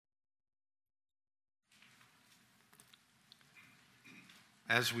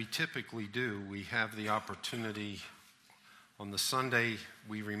As we typically do, we have the opportunity on the Sunday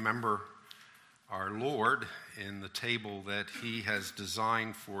we remember our Lord in the table that he has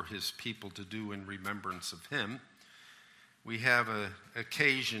designed for his people to do in remembrance of him. We have an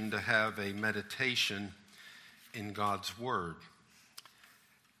occasion to have a meditation in God's Word.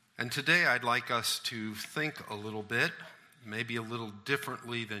 And today I'd like us to think a little bit, maybe a little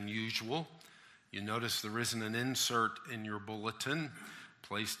differently than usual. You notice there isn't an insert in your bulletin,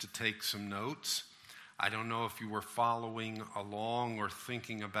 place to take some notes. I don't know if you were following along or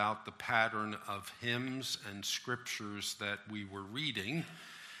thinking about the pattern of hymns and scriptures that we were reading,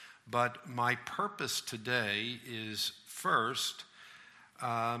 but my purpose today is first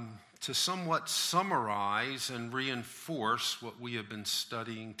to somewhat summarize and reinforce what we have been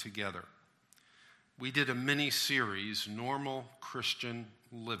studying together. We did a mini-series, Normal Christian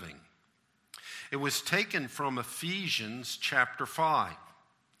Living. It was taken from Ephesians chapter 5.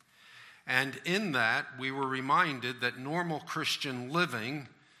 And in that, we were reminded that normal Christian living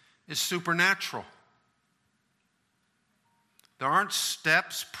is supernatural. There aren't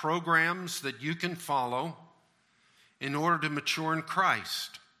steps, programs that you can follow in order to mature in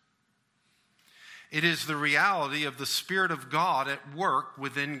Christ. It is the reality of the Spirit of God at work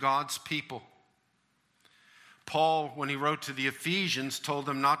within God's people. Paul, when he wrote to the Ephesians, told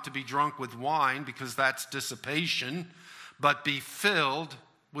them not to be drunk with wine because that's dissipation, but be filled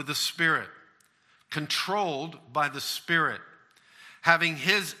with the Spirit, controlled by the Spirit, having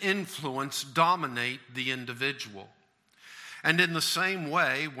his influence dominate the individual. And in the same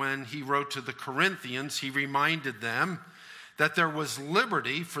way, when he wrote to the Corinthians, he reminded them that there was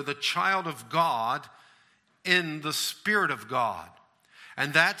liberty for the child of God in the Spirit of God.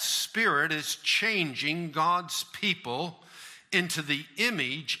 And that Spirit is changing God's people into the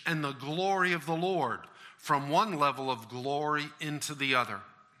image and the glory of the Lord, from one level of glory into the other.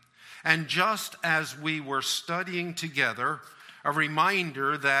 And just as we were studying together, a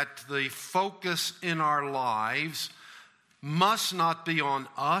reminder that the focus in our lives must not be on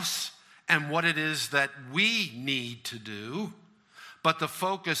us and what it is that we need to do, but the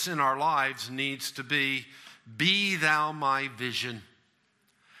focus in our lives needs to be thou my vision.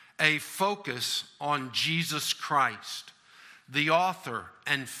 A focus on Jesus Christ, the author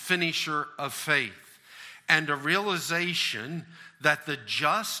and finisher of faith, and a realization that the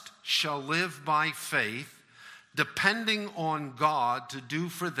just shall live by faith, depending on God to do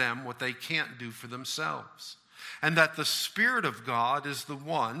for them what they can't do for themselves. And that the Spirit of God is the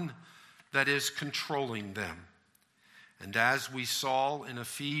one that is controlling them. And as we saw in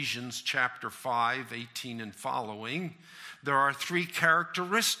Ephesians chapter 5, 18 and following, there are three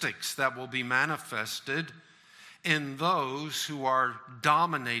characteristics that will be manifested in those who are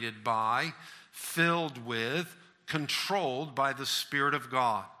dominated by, filled with, controlled by the Spirit of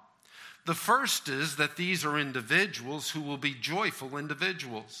God. The first is that these are individuals who will be joyful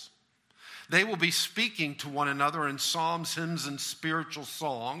individuals. They will be speaking to one another in psalms, hymns, and spiritual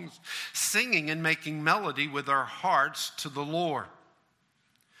songs, singing and making melody with their hearts to the Lord.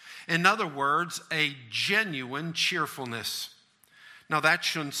 In other words, a genuine cheerfulness. Now that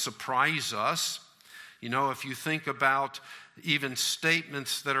shouldn't surprise us. You know, if you think about even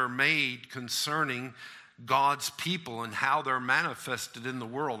statements that are made concerning God's people and how they're manifested in the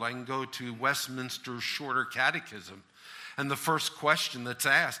world. I can go to Westminster's Shorter Catechism, and the first question that's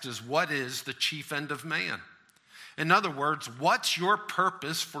asked is, what is the chief end of man? In other words, what's your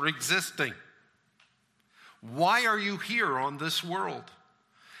purpose for existing? Why are you here on this world?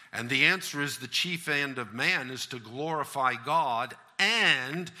 And the answer is the chief end of man is to glorify God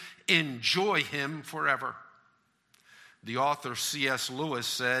and enjoy him forever. The author C.S. Lewis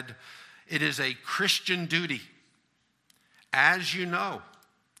said, "It is a Christian duty, as you know,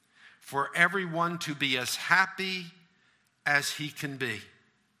 for everyone to be as happy as he can be."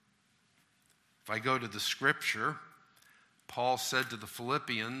 If I go to the scripture, Paul said to the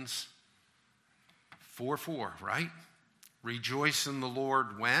Philippians 4:4, right? Rejoice in the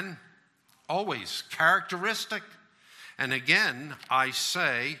Lord when? Always. Characteristic. And again, I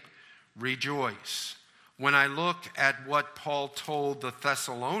say, rejoice. When I look at what Paul told the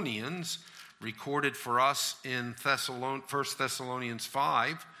Thessalonians, recorded for us in 1 Thessalonians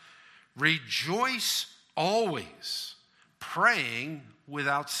 5, rejoice always, praying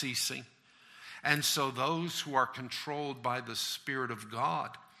without ceasing. And so those who are controlled by the Spirit of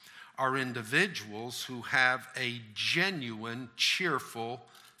God are individuals who have a genuine, cheerful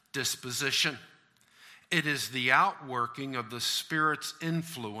disposition. It is the outworking of the Spirit's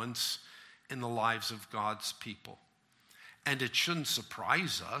influence in the lives of God's people. And it shouldn't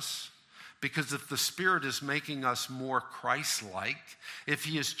surprise us Because if the Spirit is making us more Christ-like, if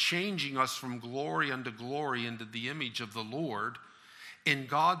he is changing us from glory unto glory into the image of the Lord, in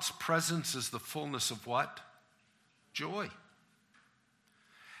God's presence is the fullness of what? Joy.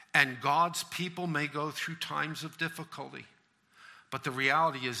 And God's people may go through times of difficulty. But the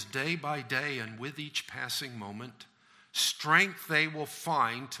reality is, day by day and with each passing moment, strength they will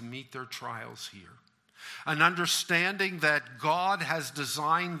find to meet their trials here. An understanding that God has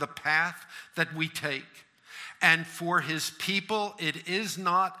designed the path that we take. And for his people, it is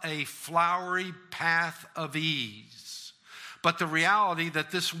not a flowery path of ease, but the reality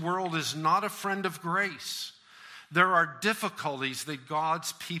that this world is not a friend of grace. There are difficulties that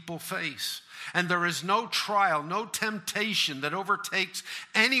God's people face. And there is no trial, no temptation that overtakes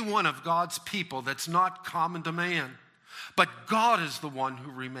any one of God's people that's not common to man. But God is the one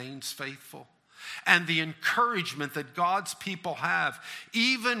who remains faithful. And the encouragement that God's people have,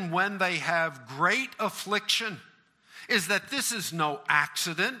 even when they have great affliction, is that this is no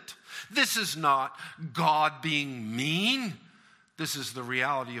accident. This is not God being mean. This is the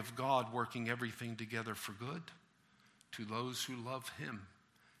reality of God working everything together for good to those who love him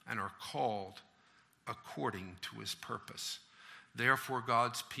and are called according to his purpose. Therefore,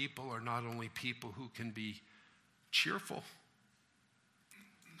 God's people are not only people who can be cheerful,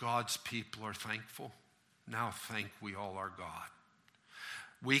 God's people are thankful. Now thank we all our God.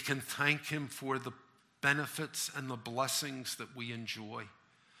 We can thank him for the benefits and the blessings that we enjoy.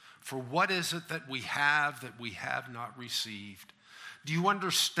 For what is it that we have not received? Do you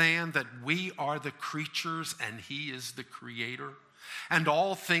understand that we are the creatures and he is the creator? And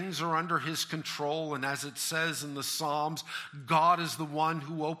all things are under his control. And as it says in the Psalms, God is the one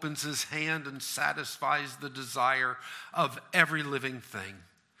who opens his hand and satisfies the desire of every living thing.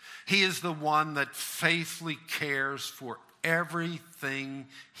 He is the one that faithfully cares for everything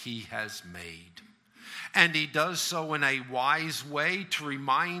he has made. And he does so in a wise way to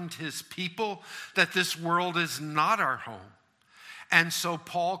remind his people that this world is not our home. And so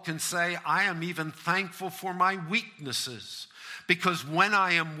Paul can say, I am even thankful for my weaknesses. Because when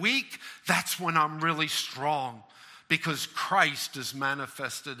I am weak, that's when I'm really strong. Because Christ is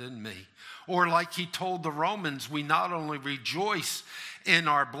manifested in me. Or like he told the Romans, we not only rejoice in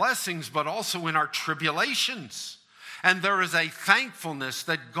our blessings, but also in our tribulations. And there is a thankfulness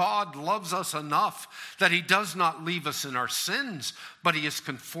that God loves us enough that he does not leave us in our sins, but he is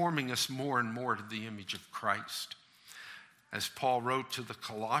conforming us more and more to the image of Christ. As Paul wrote to the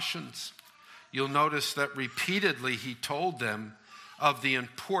Colossians, you'll notice that repeatedly he told them of the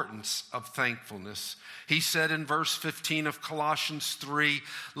importance of thankfulness. He said in verse 15 of Colossians 3,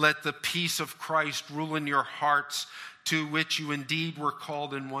 let the peace of Christ rule in your hearts, to which you indeed were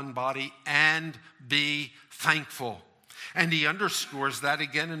called in one body, and be thankful. And he underscores that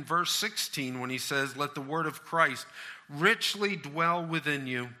again in verse 16 when he says, let the word of Christ richly dwell within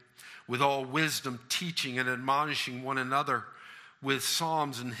you, with all wisdom, teaching and admonishing one another with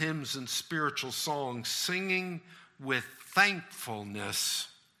psalms and hymns and spiritual songs, singing with thankfulness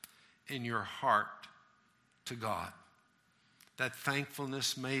in your heart to God. That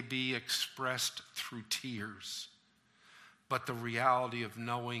thankfulness may be expressed through tears, but the reality of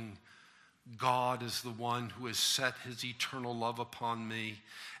knowing God is the one who has set his eternal love upon me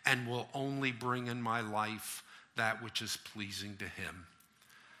and will only bring in my life that which is pleasing to him.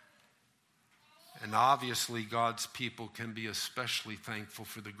 And obviously, God's people can be especially thankful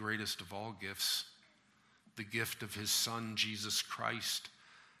for the greatest of all gifts, the gift of his Son, Jesus Christ,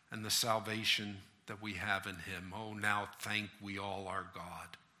 and the salvation that we have in him. Oh, now thank we all our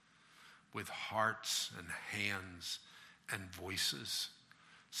God with hearts and hands and voices.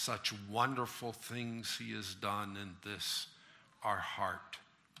 Such wonderful things he has done, in this our heart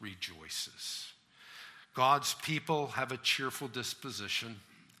rejoices. God's people have a cheerful disposition.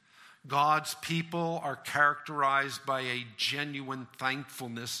 God's people are characterized by a genuine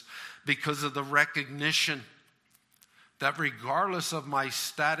thankfulness because of the recognition that regardless of my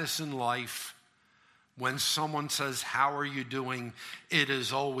status in life, when someone says, how are you doing? It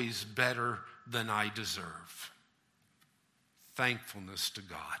is always better than I deserve. Thankfulness to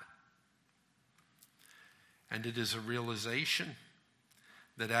God. And it is a realization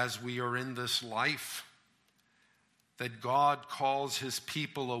that as we are in this life, that God calls his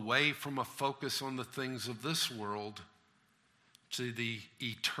people away from a focus on the things of this world to the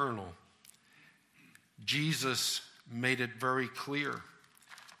eternal. Jesus made it very clear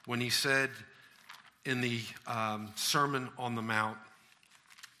when he said in the Sermon on the Mount,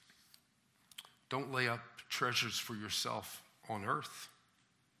 don't lay up treasures for yourself on earth,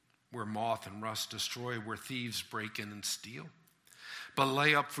 where moth and rust destroy, where thieves break in and steal. But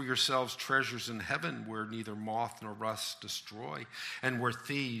lay up for yourselves treasures in heaven where neither moth nor rust destroy, and where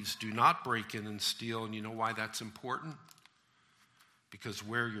thieves do not break in and steal. And you know why that's important? Because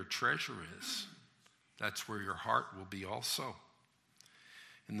where your treasure is, that's where your heart will be also.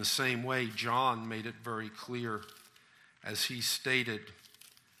 In the same way, John made it very clear as he stated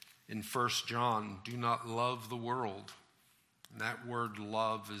in 1 John, do not love the world. And that word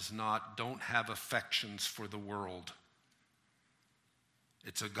love is not, don't have affections for the world.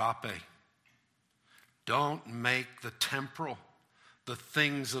 It's agape. Don't make the temporal, the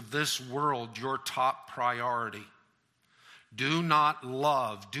things of this world, your top priority. Do not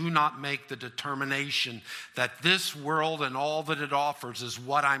love, do not make the determination that this world and all that it offers is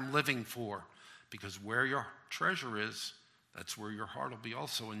what I'm living for. Because where your treasure is, that's where your heart will be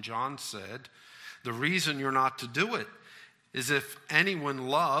also. And John said, the reason you're not to do it is if anyone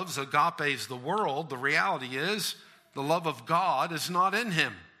loves, agape's the world, the reality is the love of God is not in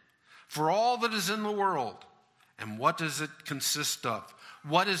him. For all that is in the world, and what does it consist of?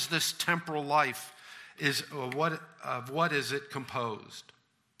 What is this temporal life? What is it composed?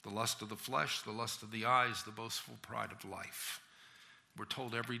 The lust of the flesh, the lust of the eyes, the boastful pride of life. We're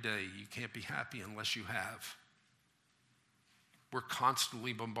told every day you can't be happy unless you have. We're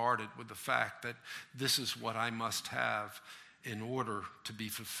constantly bombarded with the fact that this is what I must have in order to be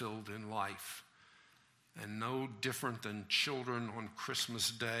fulfilled in life. And no different than children on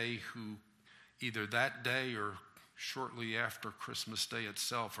Christmas Day who either that day or shortly after Christmas Day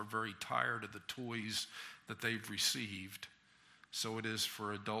itself are very tired of the toys that they've received. So it is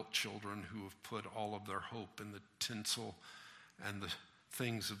for adult children who have put all of their hope in the tinsel and the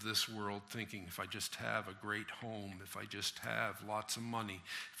things of this world, thinking if I just have a great home, if I just have lots of money,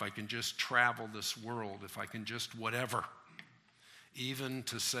 if I can just travel this world, if I can just whatever. Even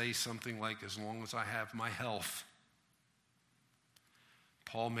to say something like, as long as I have my health.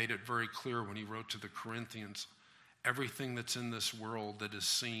 Paul made it very clear when he wrote to the Corinthians, everything that's in this world that is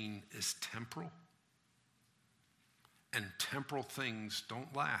seen is temporal. And temporal things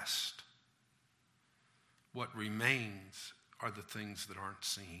don't last. What remains are the things that aren't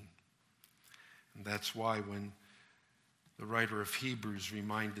seen. And that's why when the writer of Hebrews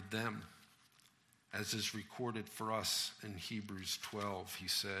reminded them, as is recorded for us in Hebrews 12, he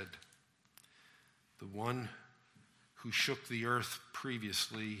said, the one who shook the earth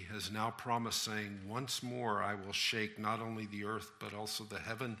previously has now promised, saying, once more I will shake not only the earth but also the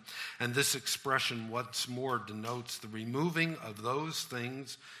heaven. And this expression, once more, denotes the removing of those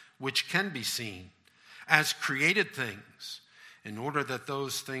things which can be seen as created things, in order that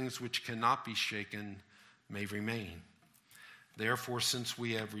those things which cannot be shaken may remain. Therefore, since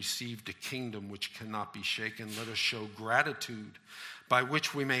we have received a kingdom which cannot be shaken, let us show gratitude, by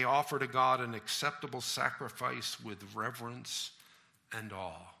which we may offer to God an acceptable sacrifice with reverence and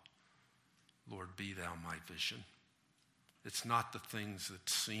awe. Lord, be thou my vision. It's not the things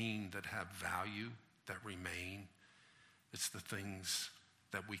that's seen that have value, that remain. It's the things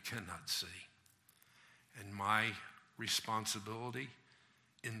that we cannot see. And my responsibility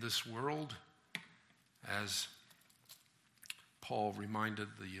in this world, as Paul reminded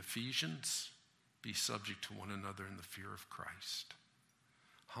the Ephesians, be subject to one another in the fear of Christ.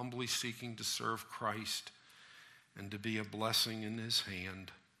 Humbly seeking to serve Christ and to be a blessing in his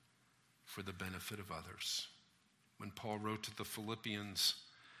hand for the benefit of others. When Paul wrote to the Philippians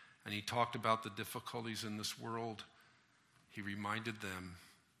and he talked about the difficulties in this world, he reminded them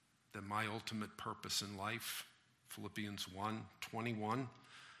that my ultimate purpose in life, Philippians 1:21,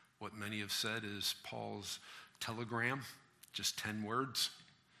 what many have said is Paul's telegram, just 10 words.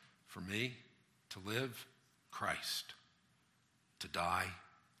 For me, to live, Christ. To die,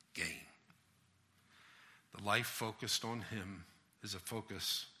 gain. The life focused on him is a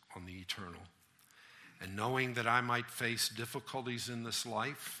focus on the eternal. And knowing that I might face difficulties in this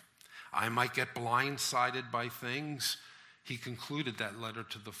life, I might get blindsided by things, he concluded that letter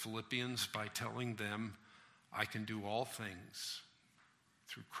to the Philippians by telling them, I can do all things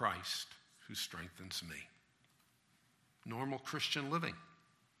through Christ who strengthens me. Normal Christian living.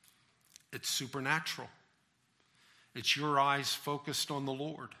 It's supernatural. It's your eyes focused on the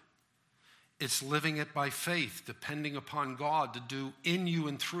Lord. It's living it by faith, depending upon God to do in you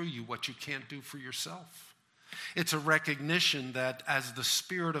and through you what you can't do for yourself. It's a recognition that as the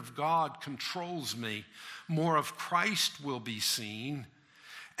Spirit of God controls me, more of Christ will be seen,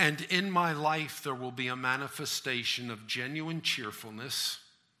 and in my life there will be a manifestation of genuine cheerfulness,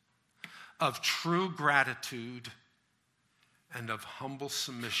 of true gratitude, and of humble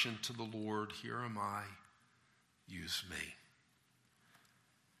submission to the Lord. Here am I, use me.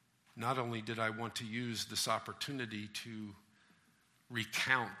 Not only did I want to use this opportunity to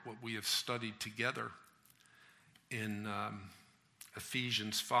recount what we have studied together in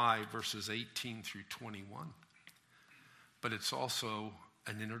Ephesians 5, verses 18 through 21. But it's also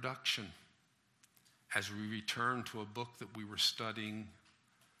an introduction as we return to a book that we were studying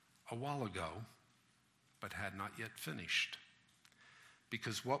a while ago, but had not yet finished.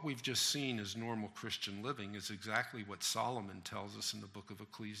 Because what we've just seen as normal Christian living is exactly what Solomon tells us in the book of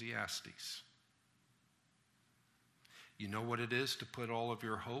Ecclesiastes. You know what it is to put all of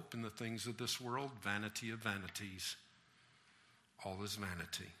your hope in the things of this world? Vanity of vanities. All is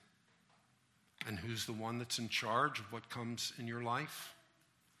vanity. And who's the one that's in charge of what comes in your life?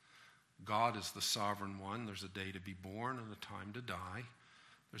 God is the sovereign one. There's a day to be born and a time to die.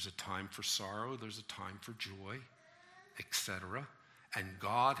 There's a time for sorrow. There's a time for joy, etc. And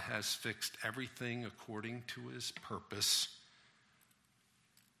God has fixed everything according to his purpose.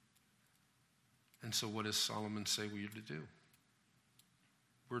 And so what does Solomon say we are to do?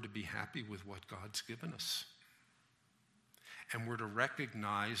 We're to be happy with what God's given us. And we're to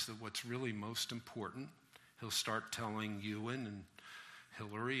recognize that what's really most important, he'll start telling Ewan and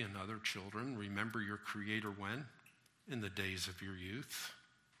Hillary and other children, remember your Creator when? In the days of your youth.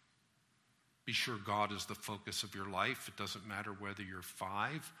 Be sure God is the focus of your life. It doesn't matter whether you're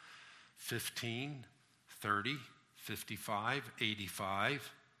 5, 15, 30, 55,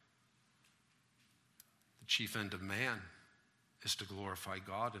 85. The chief end of man is to glorify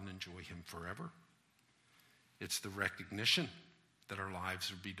God and enjoy him forever. It's the recognition that our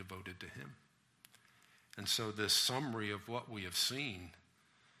lives will be devoted to him. And so this summary of what we have seen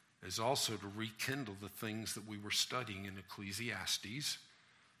is also to rekindle the things that we were studying in Ecclesiastes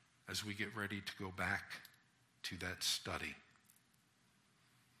as we get ready to go back to that study.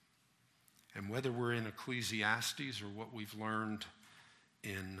 And whether we're in Ecclesiastes or what we've learned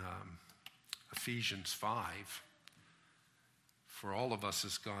in Ephesians 5, for all of us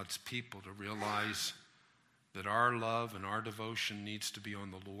as God's people to realize that our love and our devotion needs to be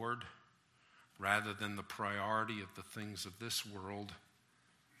on the Lord rather than the priority of the things of this world.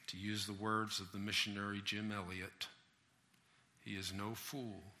 To use the words of the missionary Jim Elliot, he is no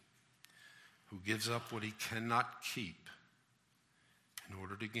fool who gives up what he cannot keep in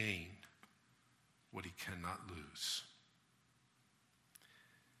order to gain what he cannot lose.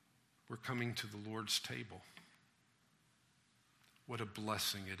 We're coming to the Lord's table. What a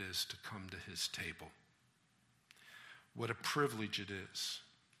blessing it is to come to his table. What a privilege it is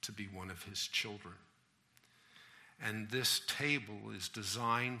to be one of his children. And this table is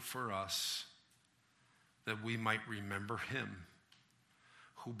designed for us that we might remember him,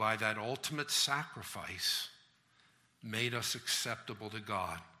 who by that ultimate sacrifice made us acceptable to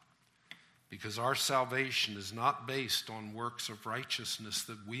God. Because our salvation is not based on works of righteousness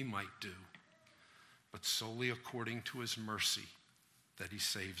that we might do, but solely according to his mercy that he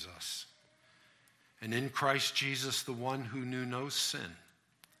saves us. And in Christ Jesus, the one who knew no sin,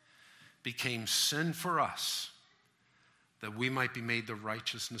 became sin for us, that we might be made the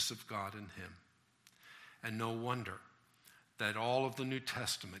righteousness of God in him. And no wonder that all of the New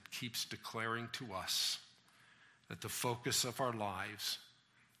Testament keeps declaring to us that the focus of our lives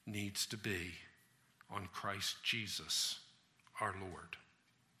needs to be on Christ Jesus, our Lord.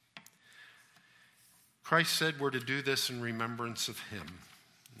 Christ said we're to do this in remembrance of him.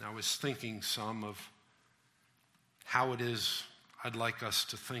 And I was thinking some of how it is I'd like us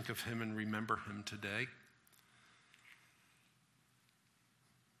to think of him and remember him today.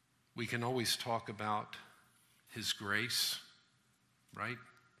 We can always talk about his grace, right?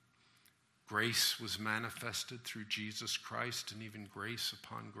 Grace was manifested through Jesus Christ, and even grace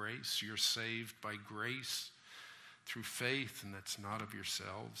upon grace. You're saved by grace through faith, and that's not of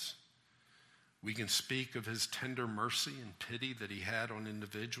yourselves. We can speak of his tender mercy and pity that he had on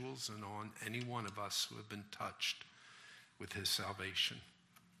individuals and on any one of us who have been touched with his salvation.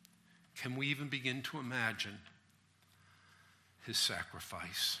 Can we even begin to imagine his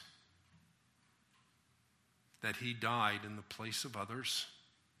sacrifice? That he died in the place of others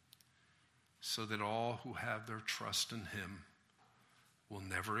so that all who have their trust in him will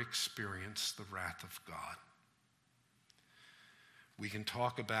never experience the wrath of God. We can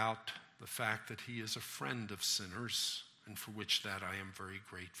talk about the fact that he is a friend of sinners, and for which that I am very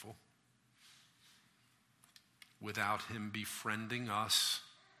grateful. Without him befriending us,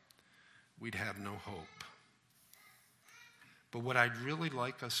 we'd have no hope. But what I'd really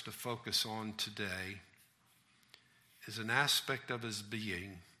like us to focus on today is an aspect of his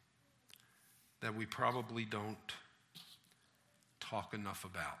being that we probably don't talk enough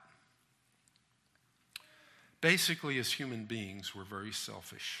about. Basically, as human beings, we're very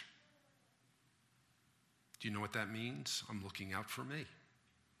selfish. Do you know what that means? I'm looking out for me.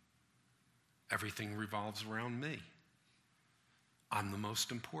 Everything revolves around me. I'm the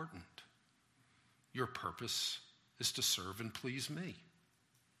most important. Your purpose is to serve and please me.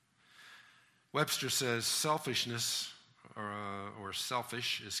 Webster says selfishness or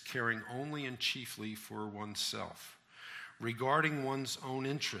selfish is caring only and chiefly for oneself, regarding one's own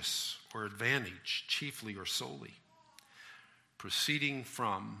interests or advantage chiefly or solely, proceeding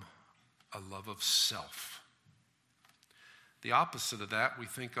from a love of self. The opposite of that we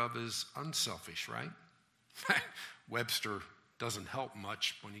think of as unselfish, right? Webster doesn't help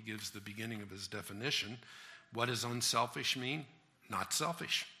much when he gives the beginning of his definition. What does unselfish mean? Not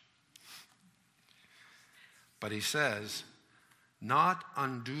selfish. But he says, not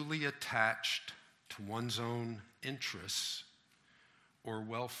unduly attached to one's own interests or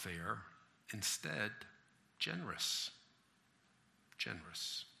welfare, instead, generous.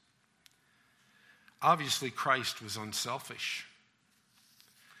 Generous. Obviously, Christ was unselfish,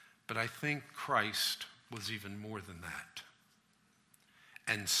 but I think Christ was even more than that,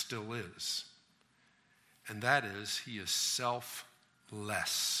 and still is. And that is, he is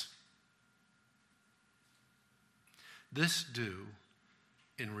selfless. This do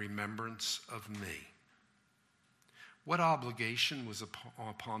in remembrance of me. What obligation was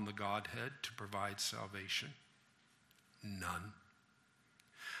upon the Godhead to provide salvation? None.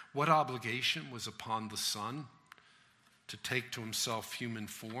 What obligation was upon the Son to take to himself human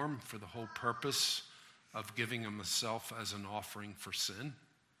form for the whole purpose of giving himself as an offering for sin?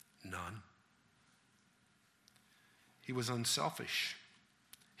 None. He was unselfish.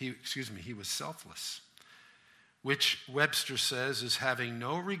 He was selfless, which Webster says is having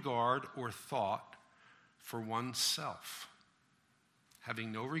no regard or thought for oneself.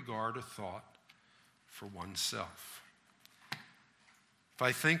 Having no regard or thought for oneself. If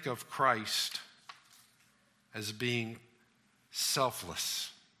I think of Christ as being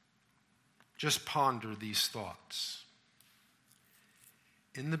selfless, just ponder these thoughts.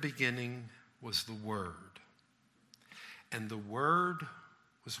 In the beginning was the Word, and the Word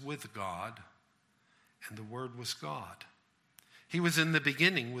was with God, and the Word was God. He was in the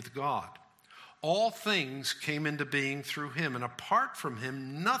beginning with God. All things came into being through him, and apart from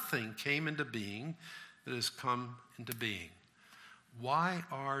him, nothing came into being that has come into being. Why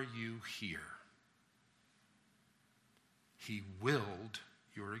are you here? He willed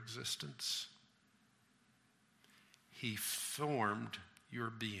your existence. He formed your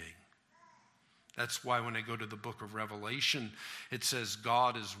being. That's why when I go to the book of Revelation, it says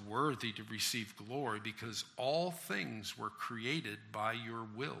God is worthy to receive glory because all things were created by your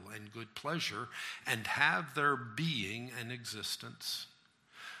will and good pleasure and have their being and existence.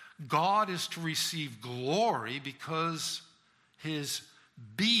 God is to receive glory because his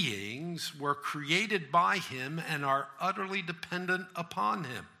beings were created by him and are utterly dependent upon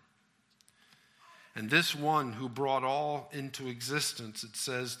him. And this one who brought all into existence, it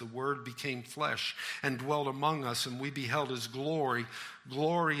says, the Word became flesh and dwelt among us, and we beheld his glory.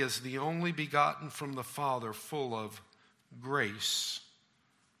 Glory as the only begotten from the Father, full of grace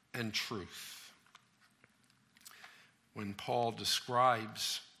and truth. When Paul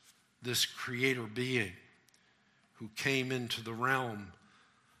describes this creator being who came into the realm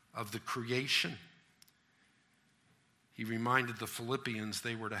of the creation, he reminded the Philippians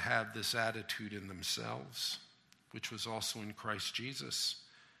they were to have this attitude in themselves, which was also in Christ Jesus,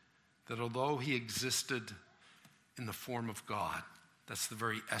 that although he existed in the form of God, that's the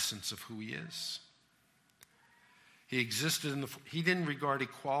very essence of who he is. He existed he didn't regard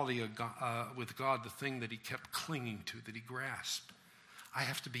equality with God the thing that he kept clinging to, that he grasped. I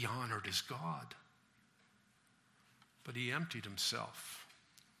have to be honored as God. But he emptied himself.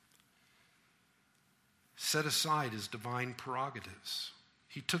 Set aside his divine prerogatives.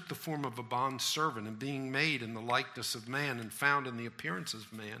 He took the form of a bondservant, and being made in the likeness of man and found in the appearance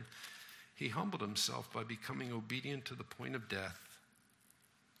of man, he humbled himself by becoming obedient to the point of death,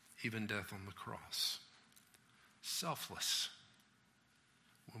 even death on the cross. Selfless.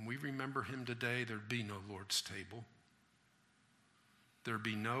 When we remember him today, there'd be no Lord's table. There'd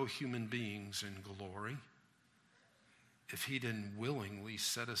be no human beings in glory if he didn't willingly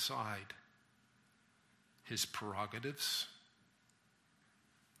set aside his prerogatives,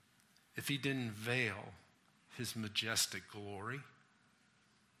 if he didn't veil his majestic glory.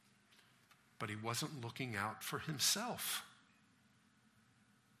 But he wasn't looking out for himself.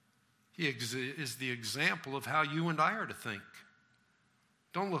 He is the example of how you and I are to think.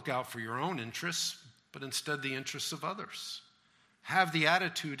 Don't look out for your own interests, but instead the interests of others. Have the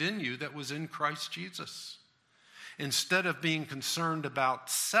attitude in you that was in Christ Jesus. Instead of being concerned about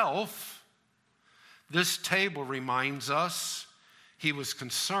self, This table reminds us he was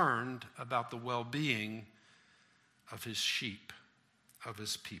concerned about the well-being of his sheep, of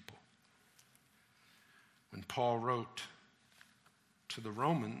his people. When Paul wrote to the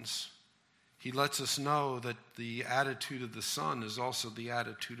Romans, he lets us know that the attitude of the Son is also the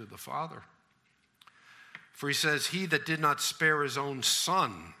attitude of the Father. For he says, he that did not spare his own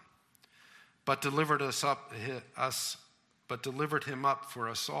Son, but delivered him up for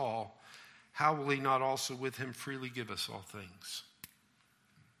us all, how will he not also with him freely give us all things?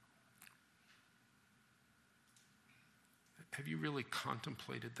 Have you really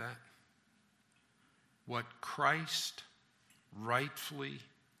contemplated that? What Christ rightfully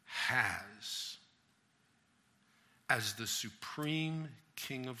has as the supreme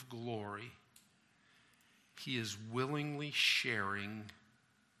King of glory, he is willingly sharing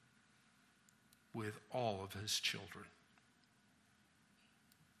with all of his children.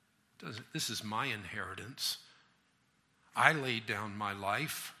 This is my inheritance. I laid down my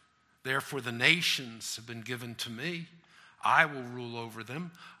life. Therefore, the nations have been given to me. I will rule over them.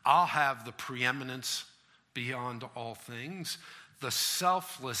 I'll have the preeminence beyond all things. The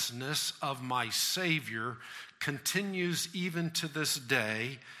selflessness of my Savior continues even to this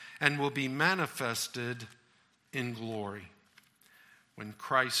day and will be manifested in glory. When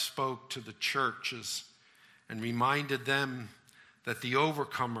Christ spoke to the churches and reminded them that the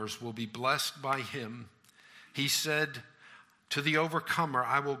overcomers will be blessed by him, he said to the overcomer,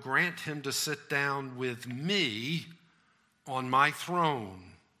 I will grant him to sit down with me on my throne,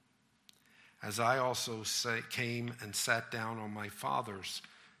 as I also came and sat down on my Father's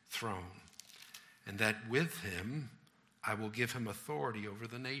throne, and that with him I will give him authority over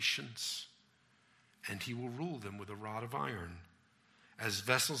the nations, and he will rule them with a rod of iron, as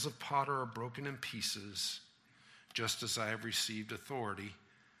vessels of potter are broken in pieces, just as I have received authority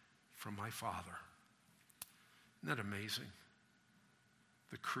from my Father. Isn't that amazing?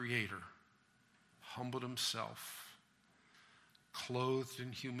 The Creator humbled himself, clothed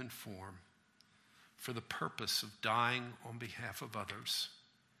in human form, for the purpose of dying on behalf of others.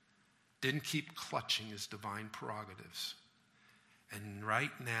 Didn't keep clutching his divine prerogatives. And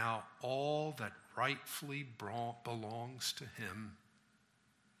right now, all that rightfully belongs to him,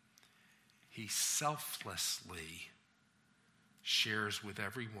 he selflessly shares with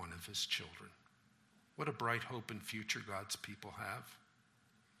every one of his children. What a bright hope and future God's people have.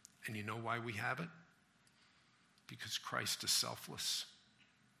 And you know why we have it? Because Christ is selfless.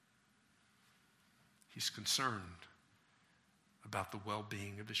 He's concerned about the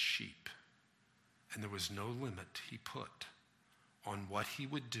well-being of his sheep. And there was no limit he put on what he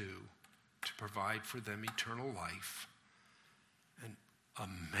would do to provide for them eternal life. And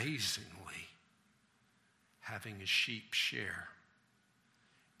amazingly, having his sheep share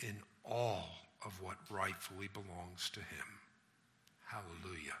in all of what rightfully belongs to him.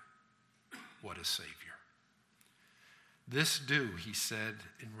 Hallelujah. What a Savior. This do, he said,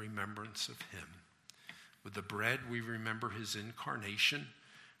 in remembrance of him. With the bread, we remember his incarnation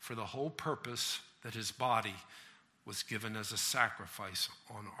for the whole purpose that his body was given as a sacrifice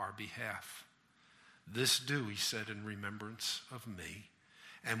on our behalf. This do, he said, in remembrance of me.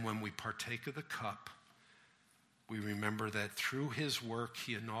 And when we partake of the cup, we remember that through his work,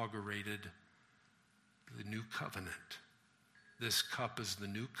 he inaugurated the new covenant. This cup is the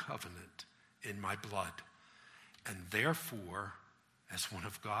new covenant in my blood. And therefore, as one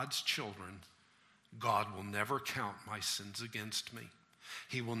of God's children, God will never count my sins against me.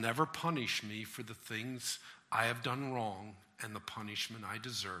 He will never punish me for the things I have done wrong and the punishment I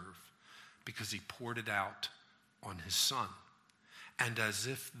deserve, because he poured it out on his Son. And as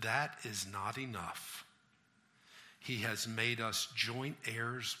if that is not enough, he has made us joint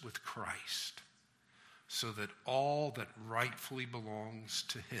heirs with Christ, so that all that rightfully belongs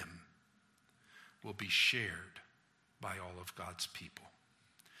to him will be shared by all of God's people.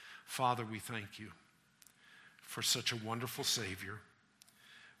 Father, we thank you for such a wonderful Savior.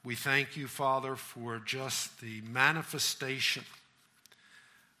 We thank you, Father, for just the manifestation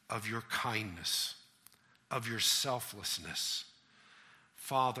of your kindness, of your selflessness.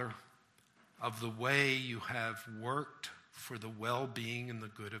 Father, of the way you have worked for the well-being and the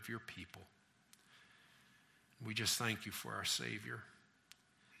good of your people. We just thank you for our Savior.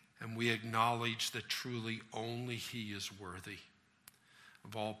 And we acknowledge that truly only he is worthy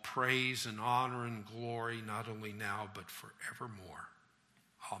of all praise and honor and glory, not only now, but forevermore.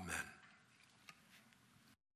 Amen.